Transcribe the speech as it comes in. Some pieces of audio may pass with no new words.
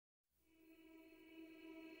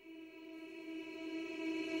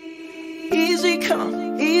Easy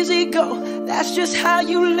come, easy go, that's just how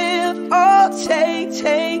you live. Oh,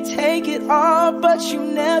 take it all, but you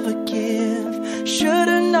never give.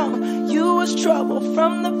 Should've known you was trouble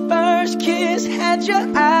from the first kiss. Had your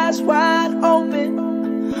eyes wide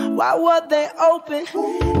open, why were they open?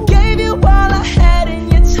 Gave you all I had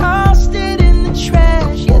and you tossed it in the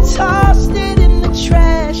trash. You tossed it in the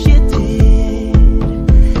trash, you did.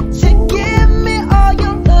 To give me all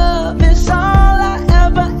your love is all I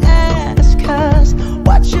ever ask. Cause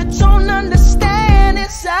what you don't understand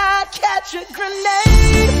is I'd catch a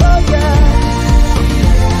grenade for ya,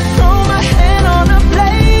 throw my hand on a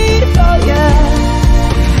blade for ya,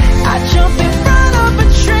 I'd jump in front of a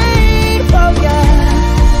train for ya.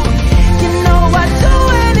 You know I'd do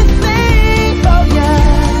anything for ya.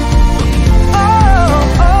 Oh,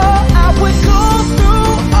 I would go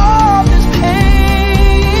through all this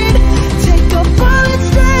pain, take a bullet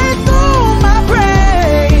straight through my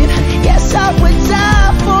brain. Yes, I would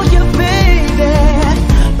die for you, baby,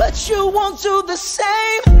 but you won't do the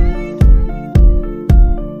same.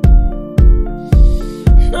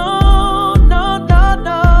 No, no, no, no.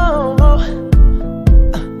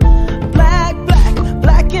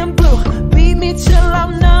 Black and blue, beat me till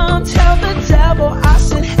I'm numb. Tell the devil I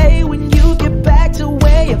said hey when you get back to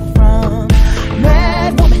where you're from.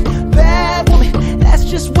 Bad woman, that's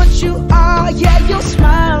just what you are. Yeah, you'll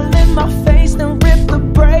smile in my face, then rip the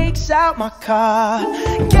brakes out my car.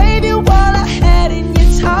 Gave you all I had and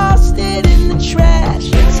you tossed it in the trash.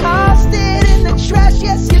 You tossed it in the trash,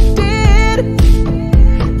 yes you did.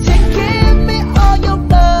 To give me all your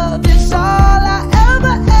love is all I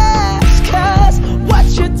ever ask. Cause what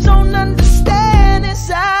you don't understand is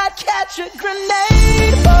I'd catch a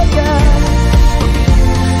grenade for ya,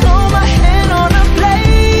 throw my hand on a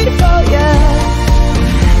blade for ya,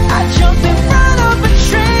 I'd jump in front of a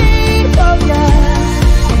train for ya.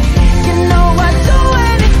 You know I'd do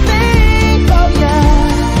anything for ya.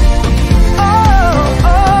 Oh,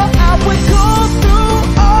 I would go through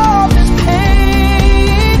all this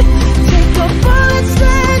pain, take a bullet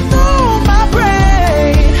straight through my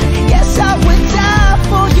brain. Yes, I would die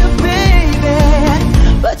for you, baby,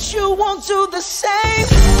 but you won't do the same.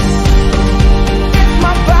 If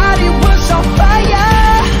my body was on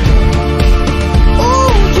fire,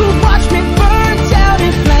 ooh, you watch me burn down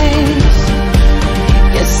in flames.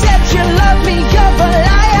 You said you love me, you're a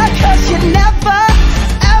liar, cause you never,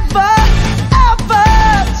 ever, ever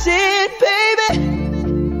did, baby.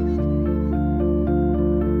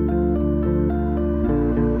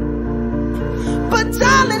 But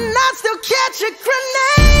darling, I'd still catch a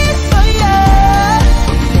grenade for ya,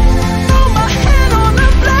 throw my hand on a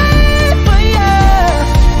blade for ya,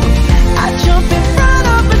 I'd jump in front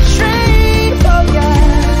of a train for ya.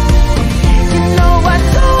 You know I'd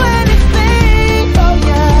do anything for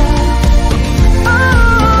ya. Oh,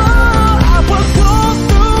 I would go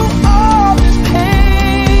through all this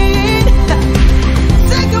pain,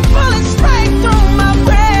 take a bullet straight through my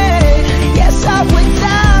brain. Yes, I would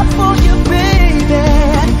die for you, baby,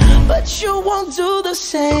 but you won't do the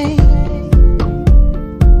same.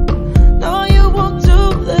 No, you won't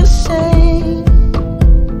do the same.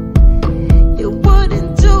 You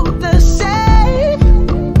wouldn't do the same.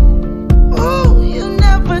 Oh, you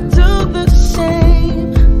never do the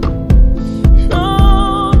same.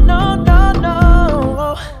 No, no, no,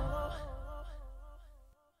 no.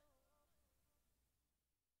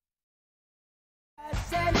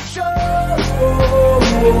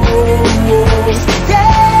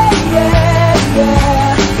 Yeah,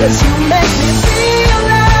 'cause you make me feel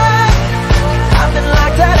like I've been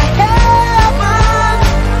locked out of heaven.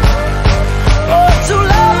 Oh, too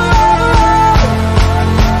long.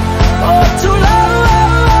 Oh, too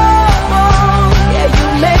long. Yeah, you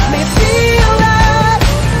make me feel like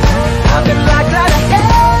I've been locked out of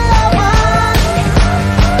heaven.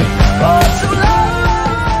 Oh, too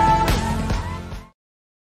long.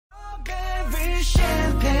 Strawberry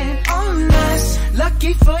champagne on us.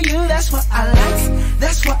 Lucky for you, that's what I like.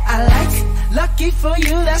 That's what I like. Lucky for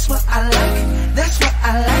you, that's what I like.